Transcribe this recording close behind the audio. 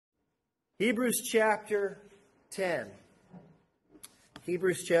Hebrews chapter 10.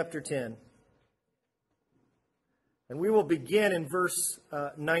 Hebrews chapter 10. And we will begin in verse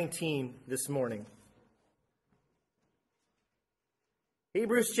 19 this morning.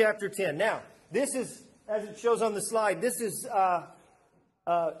 Hebrews chapter 10. Now, this is, as it shows on the slide, this is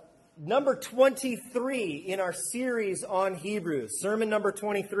number 23 in our series on Hebrews, sermon number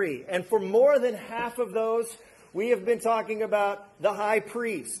 23. And for more than half of those, we have been talking about the high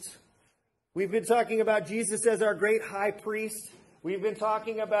priest. We've been talking about Jesus as our great high priest. We've been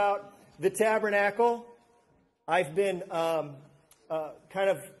talking about the tabernacle. I've been kind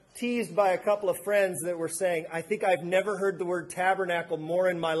of teased by a couple of friends that were saying, I think I've never heard the word tabernacle more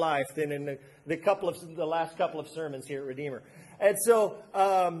in my life than in the last couple of sermons here at Redeemer. And so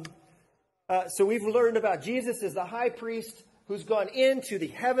we've learned about Jesus as the high priest who's gone into the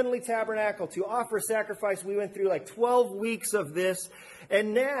heavenly tabernacle to offer sacrifice. We went through like 12 weeks of this.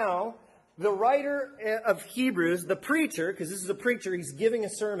 And now the writer of Hebrews, the preacher, because this is a preacher, he's giving a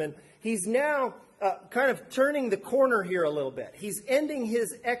sermon. He's now kind of turning the corner here a little bit. He's ending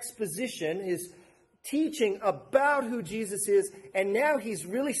his exposition, his teaching about who Jesus is, and now he's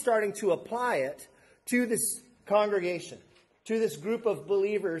really starting to apply it to this congregation, to this group of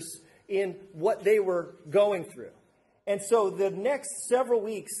believers in what they were going through. And so the next several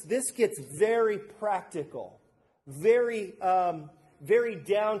weeks, this gets very practical, very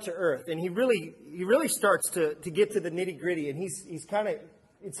down to earth, and he really starts to get to the nitty gritty, and he's kind of,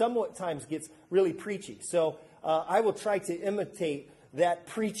 it somewhat times gets really preachy. So I will try to imitate that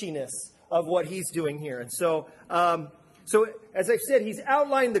preachiness of what he's doing here. And so as I've said, he's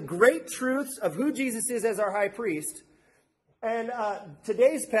outlined the great truths of who Jesus is as our high priest. And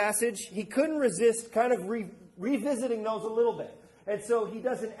today's passage, he couldn't resist kind of revisiting those a little bit. And so he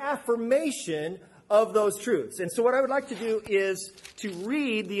does an affirmation of those truths. And so what I would like to do is to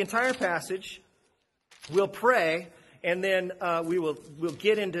read the entire passage. We'll pray, and then we'll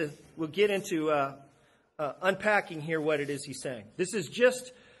get into unpacking here what it is he's saying. This is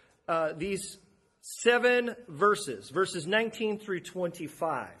just these 7 verses 19 through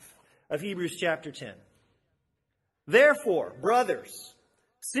 25 of Hebrews chapter 10. Therefore, brothers,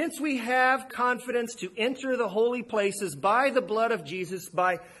 since we have confidence to enter the holy places by the blood of Jesus,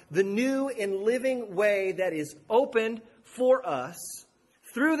 by the new and living way that is opened for us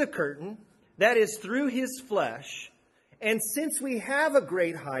through the curtain, that is through his flesh, and since we have a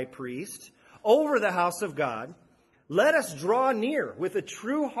great high priest over the house of God, let us draw near with a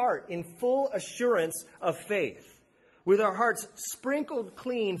true heart in full assurance of faith, with our hearts sprinkled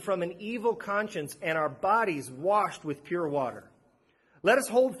clean from an evil conscience and our bodies washed with pure water. Let us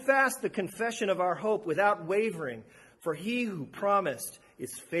hold fast the confession of our hope without wavering, for he who promised is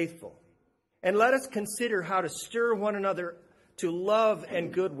faithful. And let us consider how to stir one another to love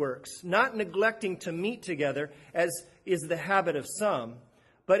and good works, not neglecting to meet together, as is the habit of some,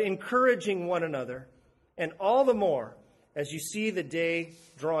 but encouraging one another, and all the more as you see the day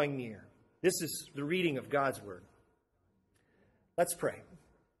drawing near. This is the reading of God's word. Let's pray.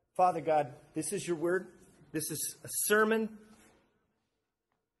 Father God, this is your word. This is a sermon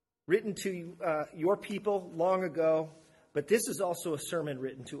written to your people long ago, but this is also a sermon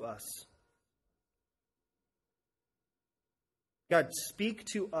written to us. God, speak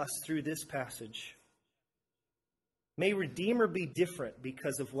to us through this passage. May Redeemer be different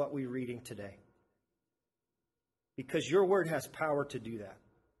because of what we're reading today, because your word has power to do that.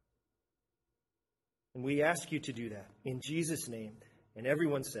 And we ask you to do that in Jesus' name. And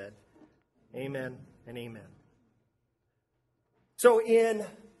everyone said, amen and amen. So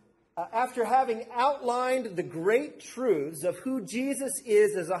after having outlined the great truths of who Jesus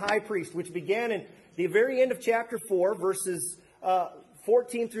is as a high priest, which began in the very end of chapter 4, verses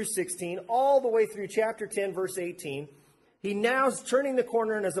 14 through 16, all the way through chapter 10, verse 18, he now is turning the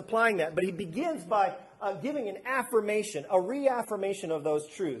corner and is applying that. But he begins by giving an affirmation, a reaffirmation of those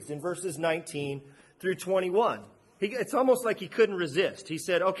truths in verses 19 through 21. It's almost like he couldn't resist. He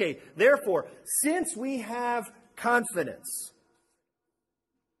said, okay, therefore, since we have confidence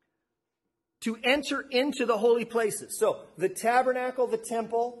to enter into the holy places. So the tabernacle, the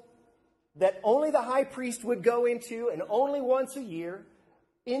temple, that only the high priest would go into, and only once a year,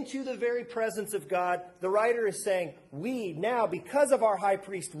 into the very presence of God. The writer is saying, we now, because of our high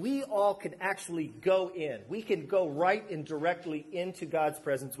priest, we all can actually go in. We can go right and directly into God's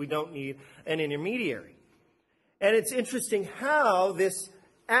presence. We don't need an intermediary. And it's interesting how this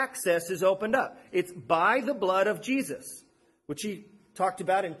access is opened up. It's by the blood of Jesus, which he talked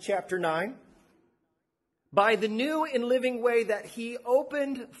about in chapter 9. By the new and living way that he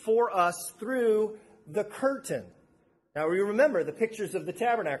opened for us through the curtain. Now, we remember the pictures of the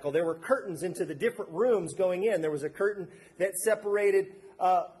tabernacle. There were curtains into the different rooms going in. There was a curtain that separated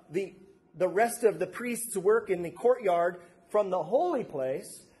the rest of the priest's work in the courtyard from the holy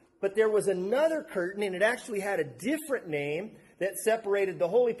place. But there was another curtain, and it actually had a different name that separated the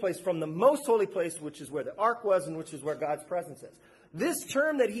holy place from the most holy place, which is where the ark was and which is where God's presence is. This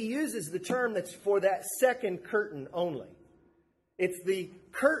term that he uses is the term that's for that second curtain only. It's the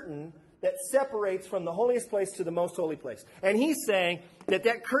curtain that separates from the holiest place to the most holy place. And he's saying that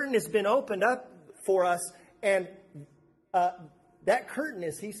that curtain has been opened up for us, and that curtain,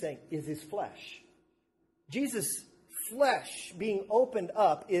 is he's saying, is his flesh. Jesus' flesh being opened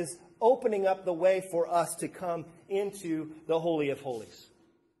up is opening up the way for us to come into the Holy of Holies.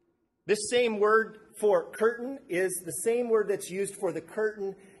 This same word for curtain is the same word that's used for the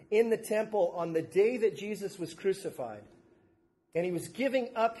curtain in the temple on the day that Jesus was crucified. And he was giving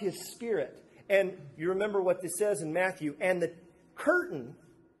up his spirit. And you remember what this says in Matthew. And the curtain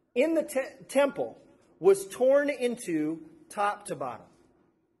in the temple was torn into top to bottom.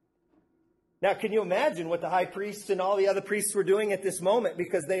 Now, can you imagine what the high priests and all the other priests were doing at this moment?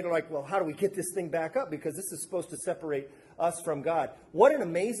 Because they were like, well, how do we get this thing back up? Because this is supposed to separate us from God. What an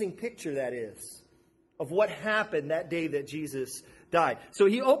amazing picture that is of what happened that day that Jesus died. So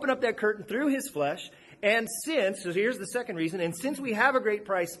he opened up that curtain through his flesh. And so here's the second reason. And since we have a great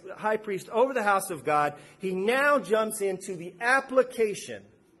high priest over the house of God, he now jumps into the application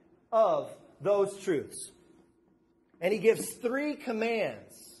of those truths. And he gives 3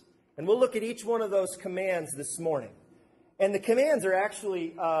 commands. And we'll look at each one of those commands this morning. And the commands are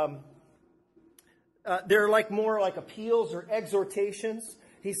actually, they're more like appeals or exhortations.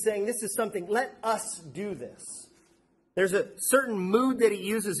 He's saying this is something, let us do this. There's a certain mood that he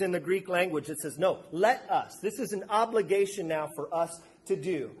uses in the Greek language that says, no, let us. This is an obligation now for us to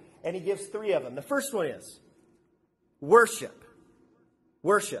do. And he gives 3 of them. The first one is worship.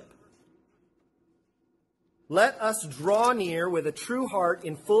 Worship. Let us draw near with a true heart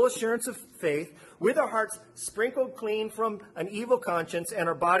in full assurance of faith, with our hearts sprinkled clean from an evil conscience and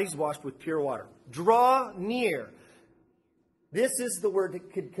our bodies washed with pure water. Draw near. This is the word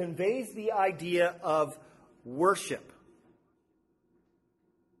that conveys the idea of worship.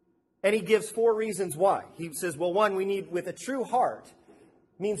 And he gives 4 reasons why. He says, well, one, we need with a true heart,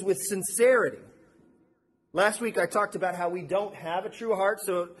 means with sincerity. Last week I talked about how we don't have a true heart,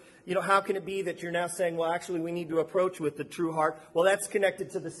 so how can it be that you're now saying, well, actually, we need to approach with the true heart? Well, that's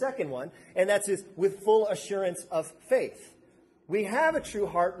connected to the second one, and that's with full assurance of faith. We have a true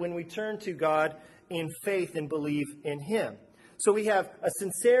heart when we turn to God in faith and believe in him. So we have a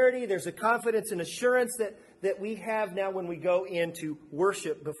sincerity, there's a confidence and assurance that we have now when we go into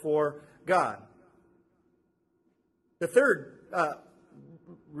worship before God. The third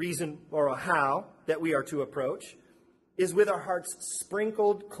reason or a how that we are to approach is with our hearts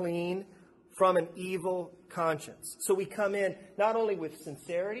sprinkled clean from an evil conscience. So we come in not only with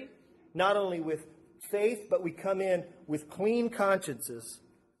sincerity, not only with faith, but we come in with clean consciences,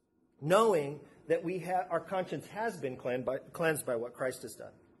 knowing that our conscience has been cleansed by what Christ has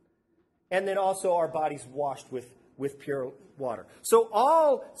done. And then also our bodies washed with pure water. So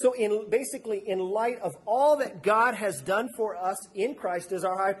in light of all that God has done for us in Christ as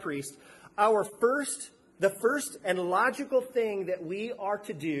our high priest, the first and logical thing that we are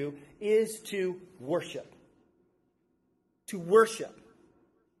to do is to worship. To worship.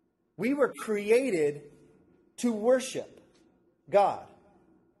 We were created to worship God.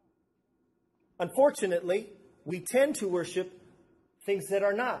 Unfortunately, we tend to worship things that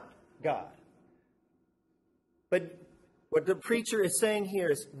are not God. But what the preacher is saying here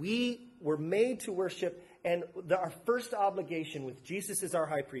is we were made to worship, and our first obligation with Jesus as our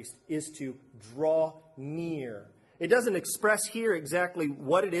high priest is to draw near. It doesn't express here exactly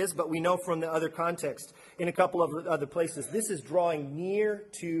what it is, but we know from the other context in a couple of other places, this is drawing near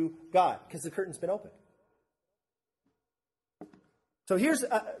to God because the curtain's been opened. So here's,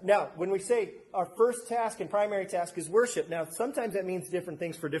 now, when we say our first task and primary task is worship, now sometimes that means different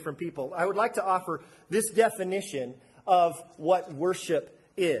things for different people. I would like to offer this definition of what worship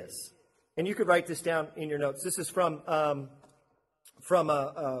is. And you could write this down in your notes. This is from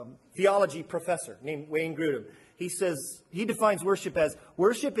a theology professor named Wayne Grudem. He defines worship as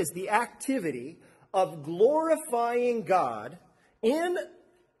the activity of glorifying God in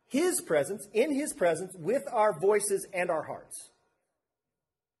his presence with our voices and our hearts.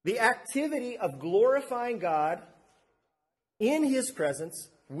 The activity of glorifying God in his presence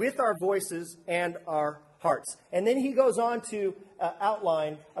with our voices and our hearts. And then he goes on to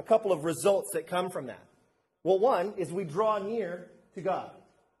outline a couple of results that come from that. Well, one is we draw near to God.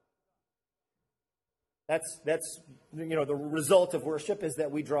 That's the result of worship is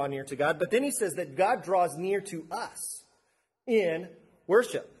that we draw near to God. But then he says that God draws near to us in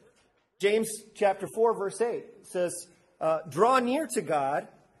worship. James chapter 4, verse 8 says, draw near to God,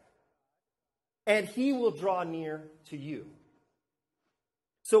 and he will draw near to you.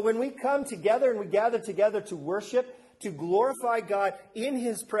 So when we come together and we gather together to worship, to glorify God in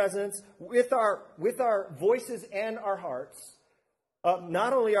his presence with our voices and our hearts,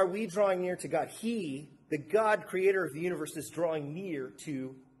 not only are we drawing near to God, he, the God creator of the universe, is drawing near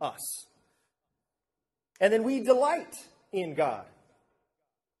to us. And then we delight in God.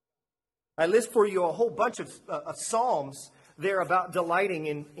 I list for you a whole bunch of psalms there about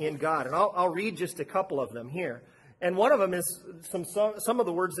delighting in God. And I'll read just a couple of them here. And one of them is some of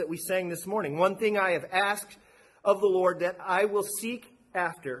the words that we sang this morning. One thing I have asked of the Lord that I will seek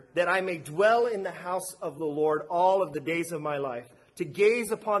after, that I may dwell in the house of the Lord all of the days of my life, to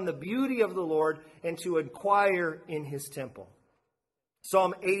gaze upon the beauty of the Lord and to inquire in his temple.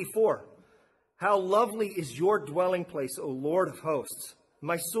 Psalm 84. How lovely is your dwelling place, O Lord of hosts.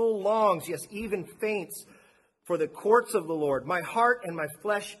 My soul longs, yes, even faints, for the courts of the Lord. My heart and my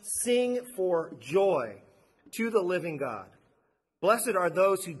flesh sing for joy to the living God. Blessed are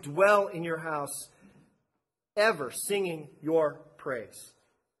those who dwell in your house, ever singing your praise.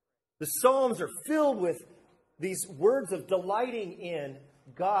 The Psalms are filled with these words of delighting in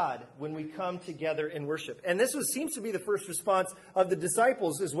God when we come together in worship. And this seems to be the first response of the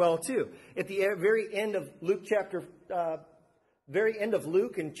disciples as well, too. At the very end of Luke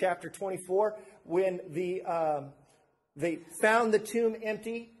in chapter 24, when they found the tomb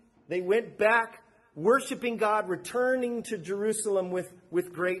empty, they went back worshiping God, returning to Jerusalem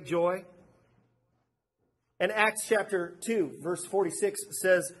with great joy. And Acts chapter 2, verse 46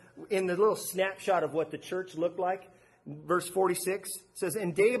 says, in the little snapshot of what the church looked like, verse 46 says,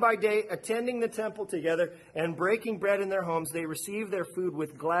 and day by day, attending the temple together and breaking bread in their homes, they received their food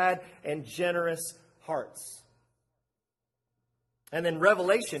with glad and generous hearts. And then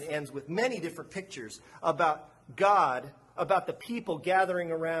Revelation ends with many different pictures about God, about the people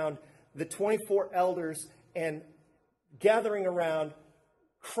gathering around the 24 elders and gathering around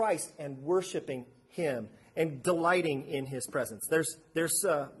Christ and worshiping him and delighting in his presence. There's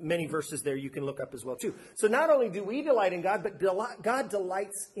many verses there you can look up as well, too. So not only do we delight in God, but God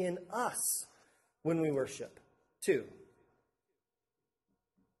delights in us when we worship, too.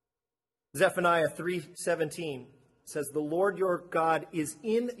 Zephaniah 3:17 says, the Lord your God is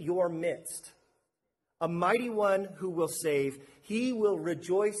in your midst, a mighty one who will save. He will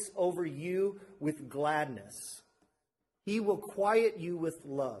rejoice over you with gladness. He will quiet you with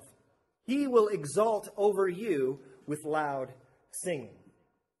love. He will exalt over you with loud singing.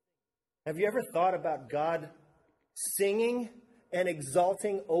 Have you ever thought about God singing and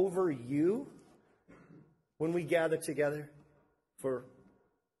exalting over you when we gather together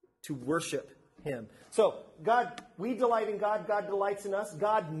to worship him? So, God, we delight in God. God delights in us.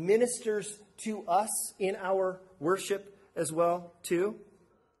 God ministers to us in our worship as well, too.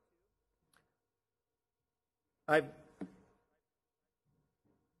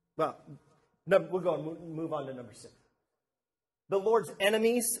 We'll go and move on to number 6. The Lord's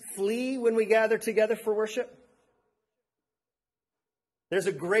enemies flee when we gather together for worship. There's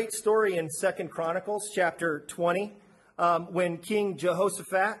a great story in 2 Chronicles chapter 20 when King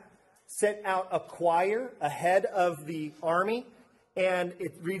Jehoshaphat sent out a choir ahead of the army. And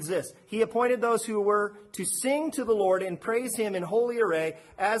it reads this. He appointed those who were to sing to the Lord and praise him in holy array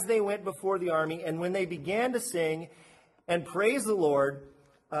as they went before the army. And when they began to sing and praise the Lord,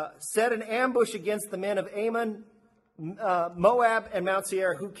 set an ambush against the men of Ammon, Moab, and Mount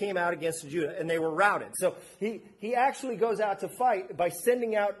Seir, who came out against Judah, and they were routed. So he actually goes out to fight by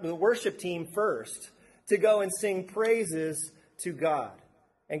sending out the worship team first to go and sing praises to God,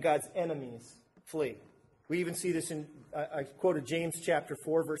 and God's enemies flee. We even see this in, I quoted James chapter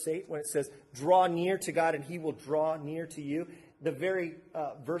 4, verse 8, when it says, draw near to God and he will draw near to you. The very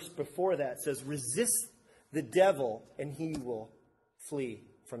verse before that says, resist the devil and he will flee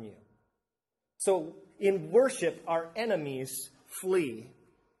from you. So in worship, our enemies flee.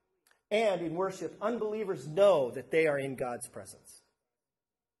 And in worship, unbelievers know that they are in God's presence.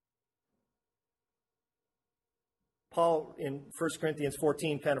 Paul in 1 Corinthians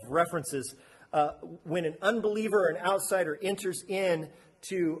 14 kind of references when an unbeliever or an outsider enters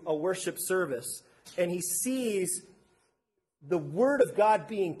into a worship service and he sees the word of God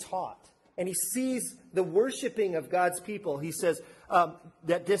being taught and he sees the worshiping of God's people, he says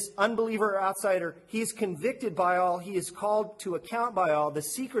that this unbeliever or outsider, he is convicted by all, he is called to account by all. The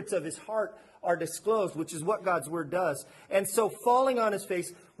secrets of his heart are disclosed, which is what God's word does. And so falling on his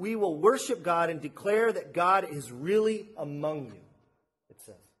face, we will worship God and declare that God is really among you, it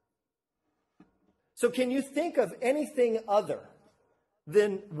says. So can you think of anything other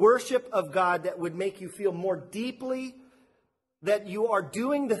than worship of God that would make you feel more deeply that you are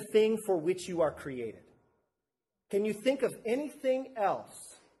doing the thing for which you are created? Can you think of anything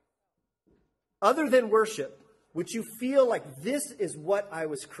else other than worship which you feel like this is what I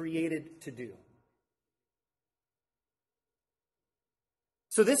was created to do?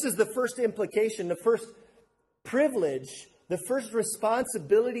 So this is the first implication, the first privilege, the first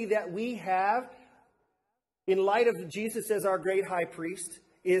responsibility that we have in light of Jesus as our great high priest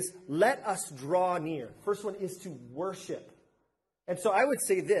is let us draw near. First one is to worship. And so I would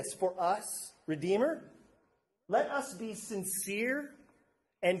say this for us, Redeemer, let us be sincere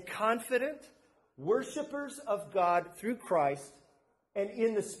and confident worshipers of God through Christ and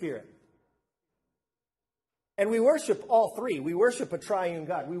in the Spirit. And we worship all three. We worship a triune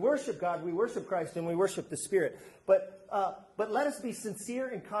God. We worship God, we worship Christ, and we worship the Spirit. But let us be sincere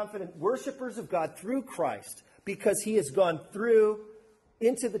and confident worshipers of God through Christ, because he has gone through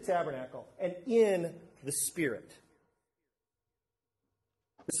into the tabernacle and in the Spirit.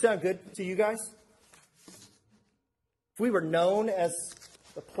 Does this sound good to you guys? If we were known as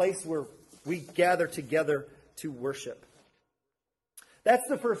a place where we gather together to worship. That's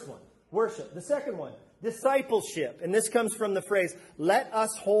the first one, worship. The second one, discipleship. And this comes from the phrase, let us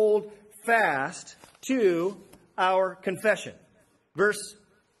hold fast to our confession. Verse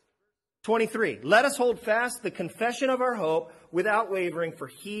 23, let us hold fast the confession of our hope without wavering, for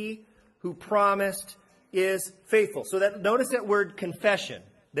he who promised is faithful. So notice that word confession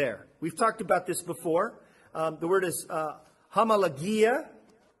there. We've talked about this before. The word is homologia,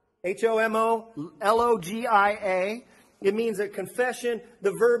 Homologia. It means a confession.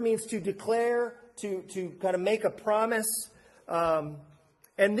 The verb means to declare, to kind of make a promise.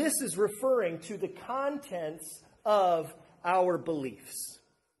 And this is referring to the contents of our beliefs.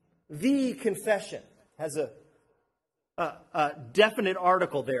 The confession has a definite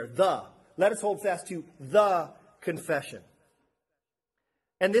article there, the. Let us hold fast to the confession.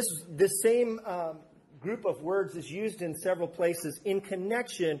 And this same group of words is used in several places in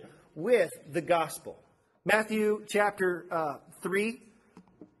connection with the gospel. Matthew chapter 3,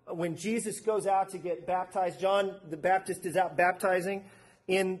 when Jesus goes out to get baptized, John the Baptist is out baptizing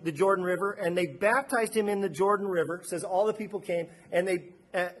in the Jordan River, and they baptized him in the Jordan River. It says all the people came, and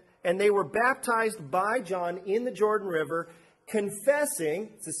they were baptized by John in the Jordan River,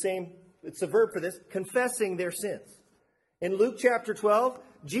 confessing, it's a verb for this, confessing their sins. In Luke chapter 12,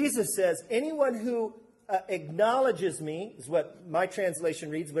 Jesus says, anyone who acknowledges me, is what my translation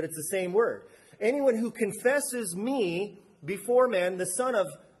reads, but it's the same word. Anyone who confesses me before men, the Son of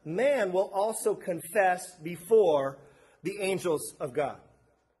Man will also confess before the angels of God.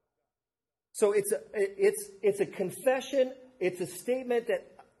 So it's a confession, it's a statement that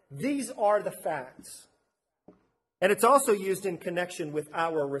these are the facts. And it's also used in connection with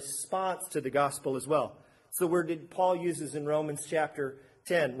our response to the gospel as well. It's the word that Paul uses in Romans chapter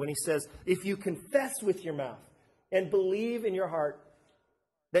 10 when he says, if you confess with your mouth and believe in your heart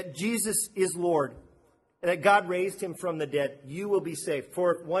that Jesus is Lord, and that God raised him from the dead, you will be saved.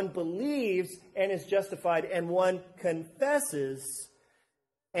 For if one believes and is justified, and one confesses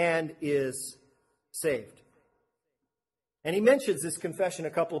and is saved. And he mentions this confession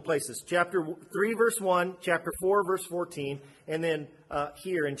a couple of places. Chapter 3, verse 1, chapter 4, verse 14, and then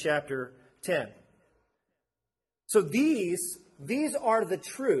here in chapter 10. So these are the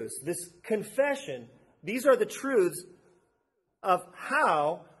truths, this confession, these are the truths of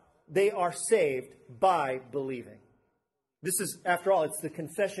how they are saved by believing. This is, after all, it's the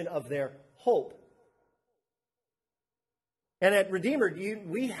confession of their hope. And at Redeemer,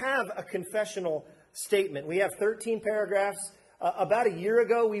 we have a confessional statement. We have 13 paragraphs. About a year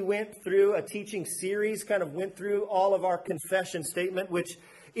ago, we went through a teaching series, kind of went through all of our confession statement, which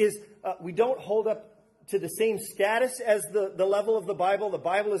is, we don't hold up to the same status as the level of the Bible. The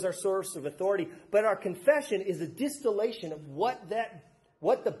Bible is our source of authority, but our confession is a distillation of what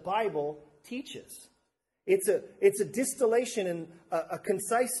the Bible teaches. It's a distillation and a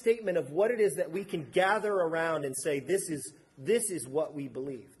concise statement of what it is that we can gather around and say, this is what we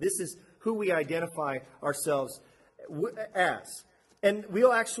believe. This is who we identify ourselves as. And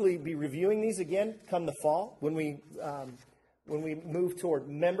we'll actually be reviewing these again come the fall when we move toward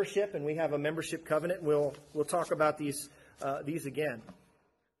membership and we have a membership covenant. We'll talk about these again.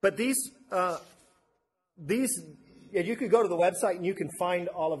 But these you could go to the website and you can find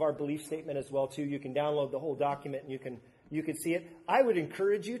all of our belief statement as well too. You can download the whole document and you can see it. I would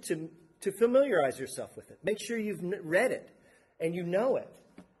encourage you to familiarize yourself with it. Make sure you've read it and you know it.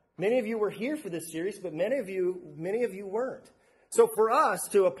 Many of you were here for this series, but many of you weren't. So for us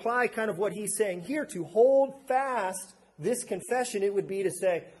to apply kind of what he's saying here, to hold fast this confession, it would be to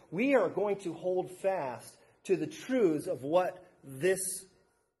say, we are going to hold fast to the truths of what this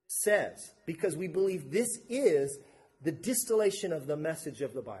says, because we believe this is the distillation of the message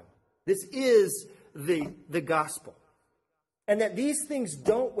of the Bible. This is the gospel. And that these things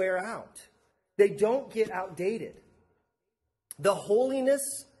don't wear out. They don't get outdated. The holiness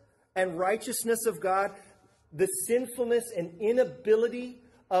and righteousness of God, the sinfulness and inability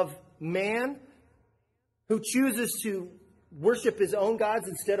of man who chooses to worship his own gods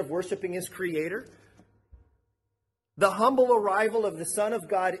instead of worshiping his Creator, the humble arrival of the Son of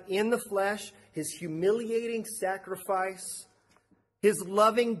God in the flesh, his humiliating sacrifice, his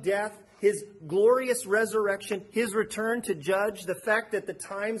loving death, his glorious resurrection, his return to judge, the fact that the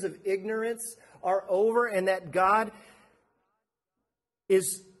times of ignorance are over and that God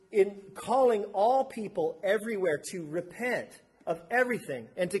is in calling all people everywhere to repent of everything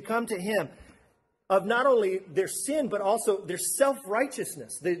and to come to him, of not only their sin, but also their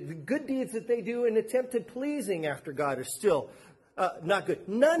self-righteousness. The good deeds that they do in attempted pleasing after God are still not good.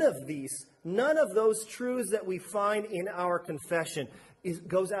 None of those truths that we find in our confession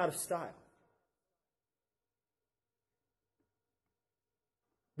goes out of style.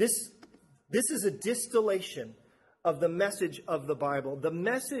 This is a distillation of the message of the Bible, the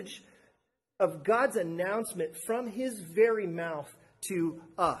message of God's announcement from his very mouth to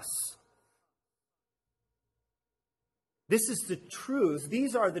us. This is the truths.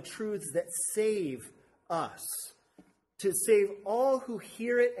 These are the truths that save us, to save all who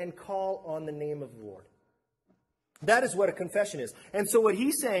hear it and call on the name of the Lord. That is what a confession is. And so what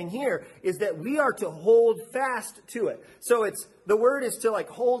he's saying here is that we are to hold fast to it. So the word is to like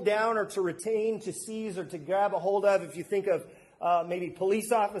hold down or to retain, to seize or to grab a hold of. If you think of maybe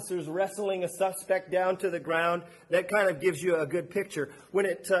police officers wrestling a suspect down to the ground, that kind of gives you a good picture. When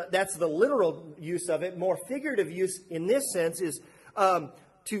that's the literal use of it. More figurative use in this sense is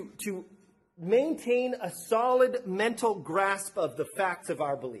to maintain a solid mental grasp of the facts of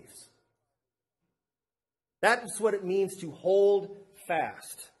our beliefs. That's what it means to hold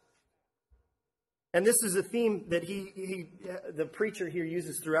fast. And this is a theme that the preacher here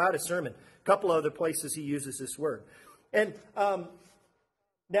uses throughout his sermon. A couple other places he uses this word. And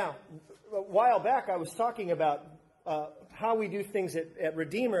now, a while back, I was talking about how we do things at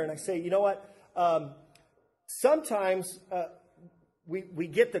Redeemer, and I say, you know what? Sometimes we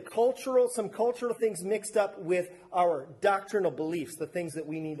get some cultural things mixed up with our doctrinal beliefs, the things that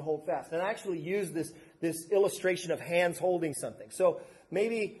we need to hold fast. And I actually use this illustration of hands holding something. So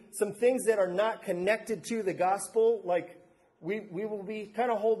maybe some things that are not connected to the gospel, like we will be kind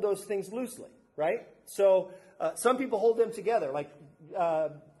of hold those things loosely, right? So some people hold them together, like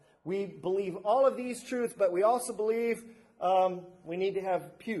we believe all of these truths, but we also believe we need to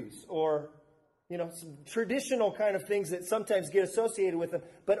have pews, or some traditional kind of things that sometimes get associated with them,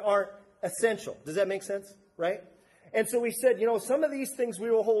 but aren't essential. Does that make sense? Right? And so we said, some of these things we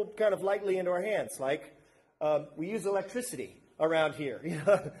will hold kind of lightly into our hands. Like we use electricity around here.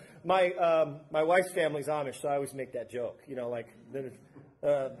 My wife's family's Amish, so I always make that joke.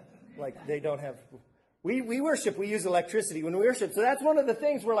 Like they don't have. We worship. We use electricity when we worship. So that's one of the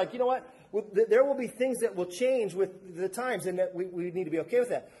things we're like, you know what? There will be things that will change with the times, and that we need to be okay with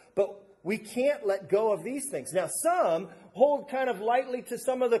that. But we can't let go of these things. Now, some hold kind of lightly to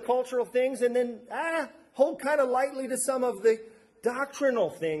some of the cultural things, and then hold kind of lightly to some of the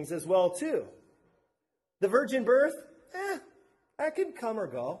doctrinal things as well, too. The virgin birth, that can come or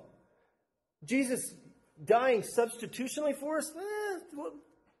go. Jesus dying substitutionally for us,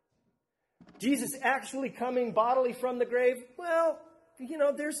 Jesus actually coming bodily from the grave,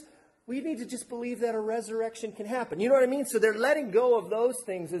 we need to just believe that a resurrection can happen. You know what I mean? So they're letting go of those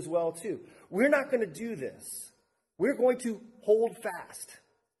things as well, too. We're not going to do this. We're going to hold fast.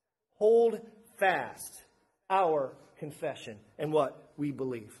 Hold fast our confession and what we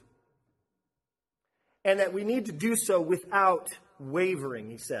believe. And that we need to do so without wavering,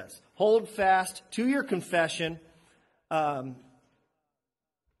 he says. Hold fast to your confession.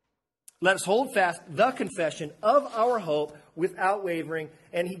 Let us hold fast the confession of our hope without wavering.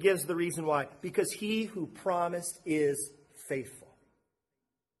 And he gives the reason why. Because he who promised is faithful.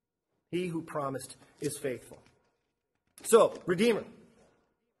 He who promised is faithful. So, Redeemer,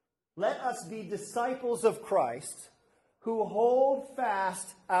 let us be disciples of Christ who hold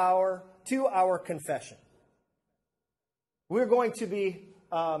fast to our confession. We're going to be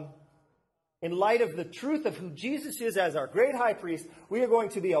In light of the truth of who Jesus is as our great high priest, we are going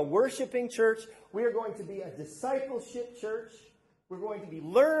to be a worshiping church. We are going to be a discipleship church. We're going to be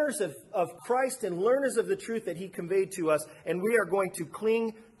learners of Christ and learners of the truth that he conveyed to us. And we are going to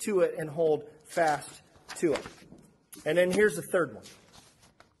cling to it and hold fast to it. And then here's the third one.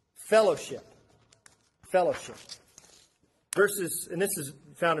 Fellowship. Fellowship. And this is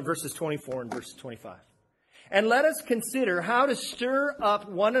found in verses 24 and verses 25. And let us consider how to stir up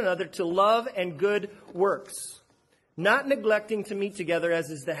one another to love and good works, not neglecting to meet together as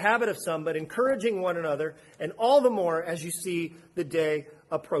is the habit of some, but encouraging one another, and all the more as you see the day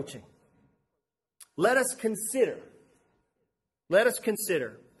approaching. Let us consider. Let us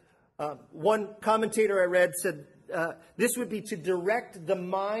consider. One commentator I read said this would be to direct the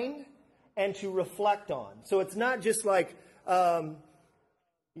mind and to reflect on. So it's not just like, well,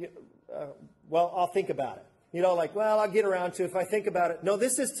 I'll think about it. I'll get around to it if I think about it. No,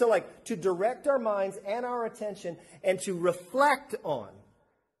 this is to direct our minds and our attention and to reflect on.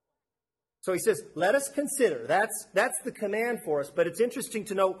 So he says, let us consider. That's the command for us. But it's interesting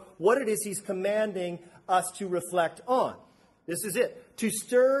to know what it is he's commanding us to reflect on. This is it. To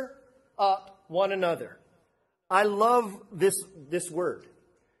stir up one another. I love this word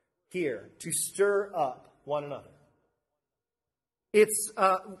here. To stir up one another. It's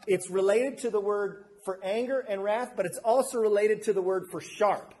related to the word for anger and wrath, but it's also related to the word for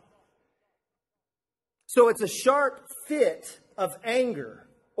sharp. So it's a sharp fit of anger,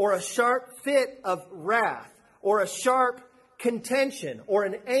 or a sharp fit of wrath, or a sharp contention, or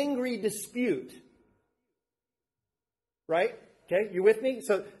an angry dispute. Right? Okay, you with me?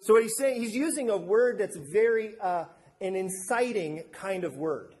 So what he's saying, he's using a word that's very an inciting kind of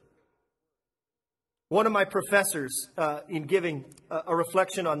word. One of my professors, in giving a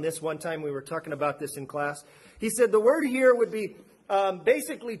reflection on this one time, we were talking about this in class. He said the word here would be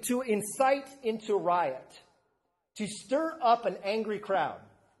basically to incite into riot, to stir up an angry crowd.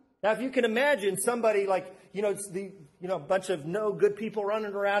 Now, if you can imagine somebody a bunch of no good people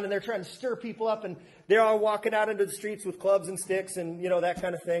running around and they're trying to stir people up and they're all walking out into the streets with clubs and sticks and, that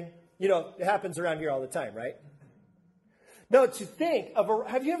kind of thing. It happens around here all the time, right? No, to think of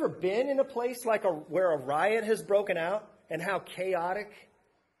have you ever been in a place where a riot has broken out and how chaotic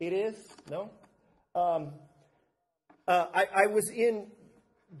it is? No? I was in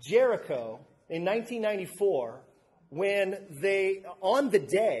Jericho in 1994 when we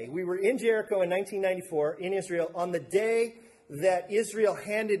were in Jericho in 1994 in Israel on the day that Israel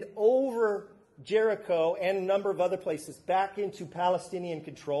handed over Jericho and a number of other places back into Palestinian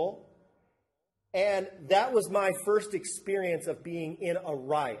control. And that was my first experience of being in a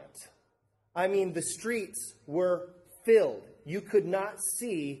riot. I mean, the streets were filled. You could not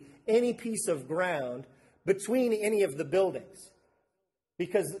see any piece of ground between any of the buildings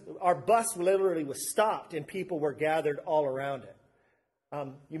because our bus literally was stopped and people were gathered all around it.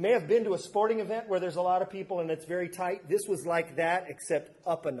 You may have been to a sporting event where there's a lot of people and it's very tight. This was like that, except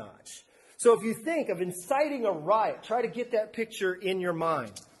up a notch. So if you think of inciting a riot, try to get that picture in your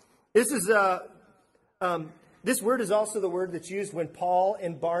mind. This word is also the word that's used when Paul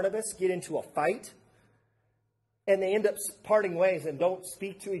and Barnabas get into a fight. And they end up parting ways and don't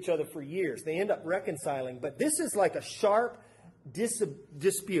speak to each other for years. They end up reconciling. But this is like a sharp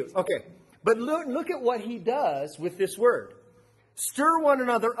dispute. Okay, but look at what he does with this word. Stir one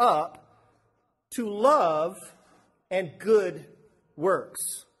another up to love and good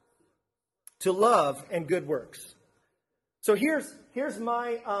works. To love and good works. So here's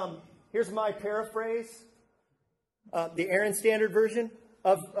my paraphrase, the Aaron Standard Version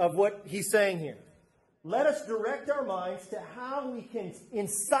of what he's saying here. Let us direct our minds to how we can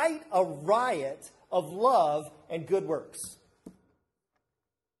incite a riot of love and good works.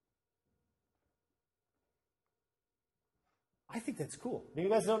 I think that's cool. You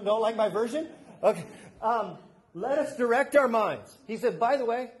guys don't like my version? Okay. Let us direct our minds. He said, by the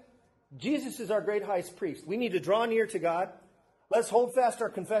way, Jesus is our great high priest. We need to draw near to God. Let's hold fast our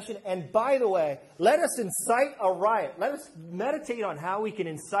confession. And by the way, let us incite a riot. Let us meditate on how we can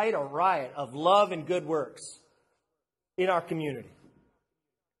incite a riot of love and good works in our community.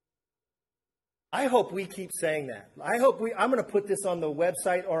 I hope we keep saying that. I'm going to put this on the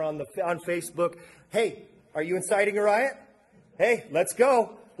website or on Facebook. Hey, are you inciting a riot? Hey, let's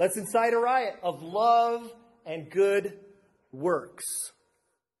go. Let's incite a riot of love and good works.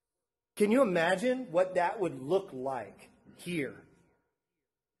 Can you imagine what that would look like here?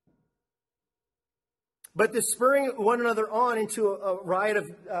 But the spurring one another on into a riot of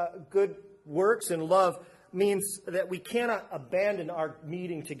good works and love means that we cannot abandon our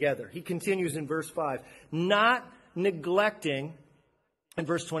meeting together. He continues in verse 5, not neglecting In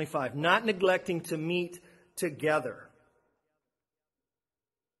verse 25, not neglecting to meet together.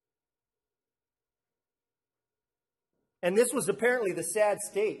 And this was apparently the sad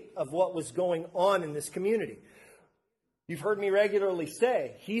state of what was going on in this community. You've heard me regularly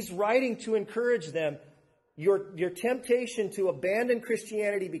say, he's writing to encourage them. Your temptation to abandon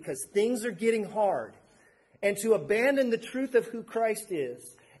Christianity because things are getting hard, and to abandon the truth of who Christ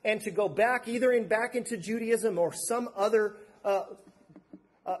is, and to go back back into Judaism or some other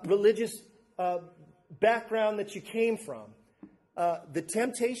religious background that you came from. The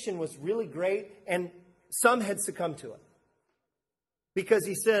temptation was really great, and some had succumbed to it. Because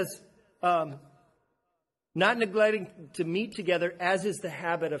he says, not neglecting to meet together, as is the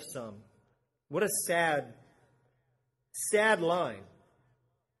habit of some. What a sad line.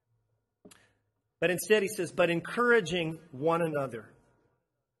 But instead he says, but encouraging one another.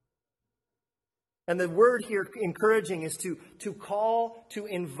 And the word here, encouraging, is to call, to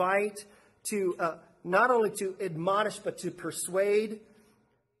invite, to not only to admonish, but to persuade.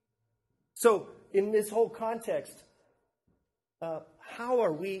 So in this whole context, how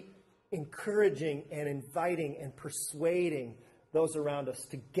are we encouraging and inviting and persuading those around us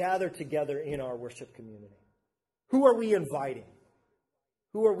to gather together in our worship community? Who are we inviting?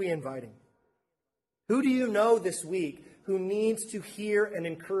 Who are we inviting? Who do you know this week who needs to hear an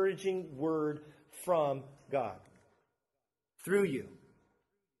encouraging word from God through you?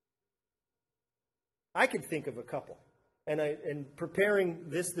 I could think of a couple. And preparing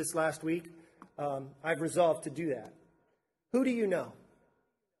this last week, I've resolved to do that. Who do you know?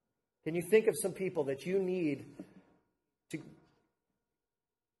 Can you think of some people that you need to...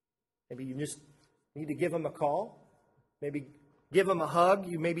 Maybe you just need to give them a call. Maybe give them a hug.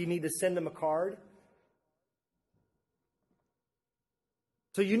 You maybe need to send them a card.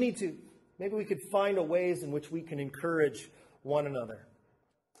 So you need to... Maybe we could find a ways in which we can encourage one another.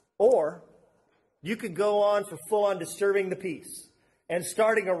 Or you could go on for full-on disturbing the peace and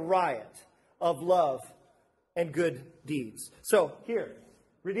starting a riot of love and good deeds. So here,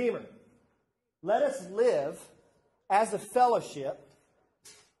 Redeemer, let us live as a fellowship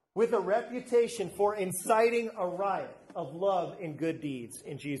with a reputation for inciting a riot of love and good deeds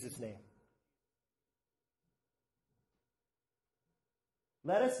in Jesus' name.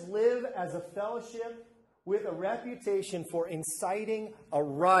 Let us live as a fellowship with a reputation for inciting a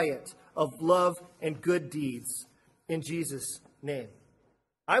riot of love and good deeds in Jesus' name.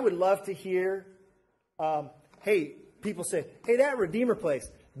 I would love to hear, people say, hey, that Redeemer place,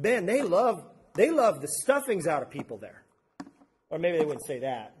 Ben, they love the stuffings out of people there. Or maybe they wouldn't say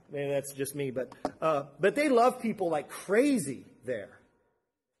that. Maybe that's just me. But they love people like crazy there.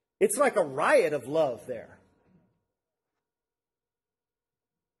 It's like a riot of love there.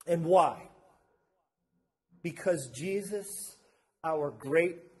 And why? Because Jesus, our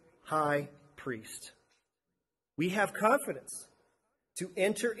great high priest, we have confidence to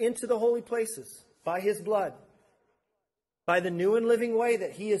enter into the holy places by his blood, by the new and living way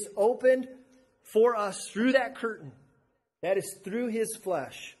that he has opened for us through that curtain, that is through his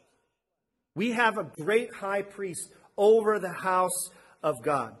flesh. We have a great high priest over the house of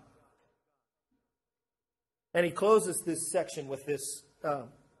God. And he closes this section with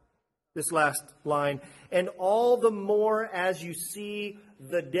this last line. And all the more as you see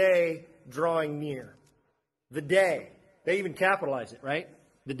the day drawing near. The day. They even capitalize it, right?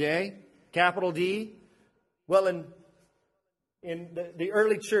 The day. Capital D. Well, in the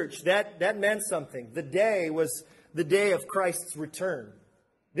early church, that meant something. The day was the day of Christ's return.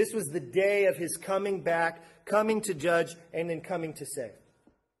 This was the day of his coming back, coming to judge, and then coming to save.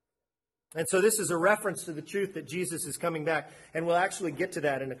 And so this is a reference to the truth that Jesus is coming back. And we'll actually get to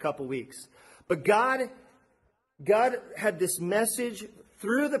that in a couple weeks. But God had this message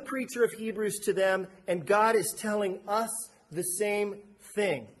through the preacher of Hebrews to them. And God is telling us the same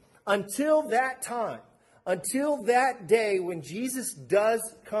thing. Until that time, until that day when Jesus does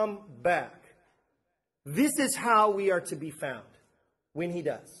come back, this is how we are to be found when he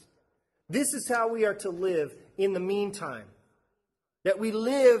does. This is how we are to live in the meantime. That we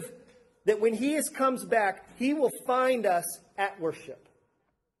live... That when he comes back, he will find us at worship.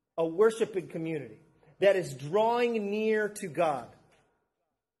 A worshiping community that is drawing near to God.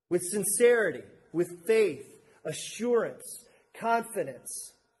 With sincerity, with faith, assurance,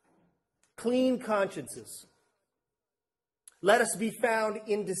 confidence, clean consciences. Let us be found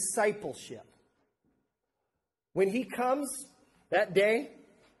in discipleship. When he comes, that day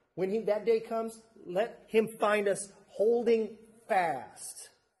comes, let him find us holding fast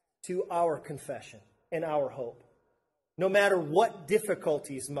to our confession and our hope, no matter what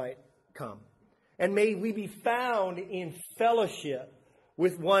difficulties might come. And may we be found in fellowship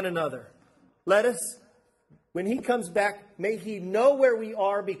with one another. Let us, when he comes back, may he know where we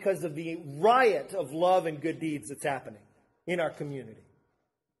are because of the riot of love and good deeds that's happening in our community.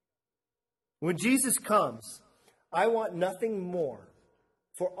 When Jesus comes, I want nothing more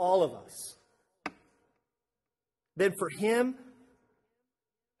for all of us than for him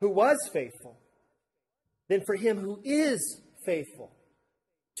who was faithful, than for him who is faithful,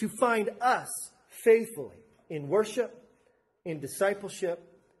 to find us faithfully in worship, in discipleship,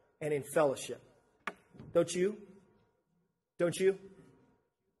 and in fellowship. Don't you? Don't you?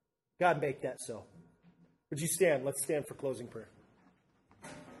 God, make that so. Would you stand? Let's stand for closing prayer.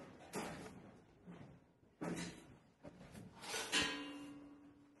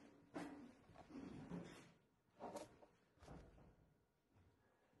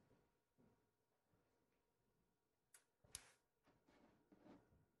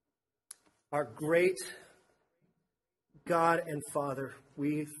 Our great God and Father,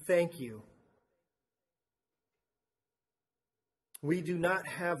 we thank you. We do not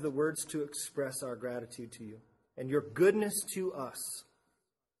have the words to express our gratitude to you and your goodness to us.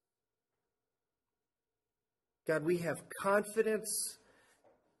 God, we have confidence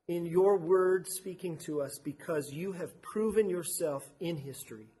in your word speaking to us because you have proven yourself in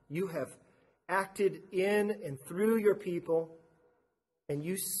history. You have acted in and through your people. And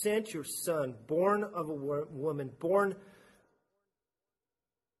you sent your Son, born of a woman, born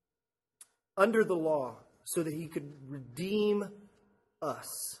under the law, so that he could redeem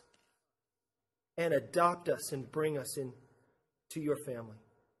us and adopt us and bring us into your family.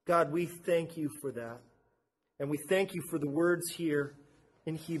 God, we thank you for that. And we thank you for the words here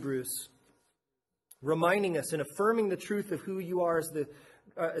in Hebrews, reminding us and affirming the truth of who you are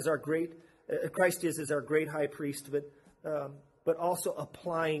as our great, Christ is as our great high priest, but also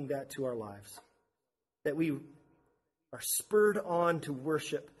applying that to our lives. That we are spurred on to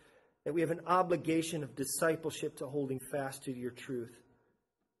worship. That we have an obligation of discipleship to holding fast to your truth.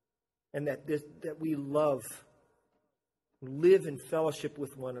 And that we live in fellowship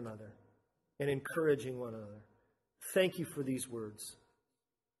with one another and encouraging one another. Thank you for these words.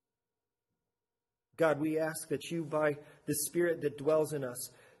 God, we ask that you, by the Spirit that dwells in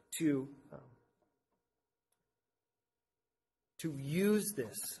us, to use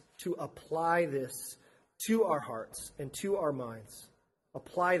this, to apply this to our hearts and to our minds.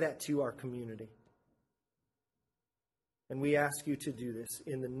 Apply that to our community. And we ask you to do this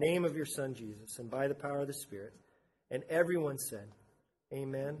in the name of your Son, Jesus, and by the power of the Spirit. And everyone said,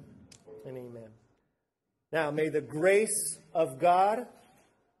 amen and amen. Now, may the grace of God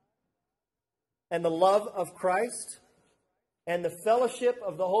and the love of Christ and the fellowship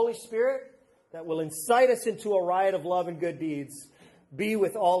of the Holy Spirit that will incite us into a riot of love and good deeds be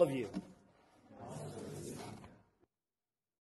with all of you.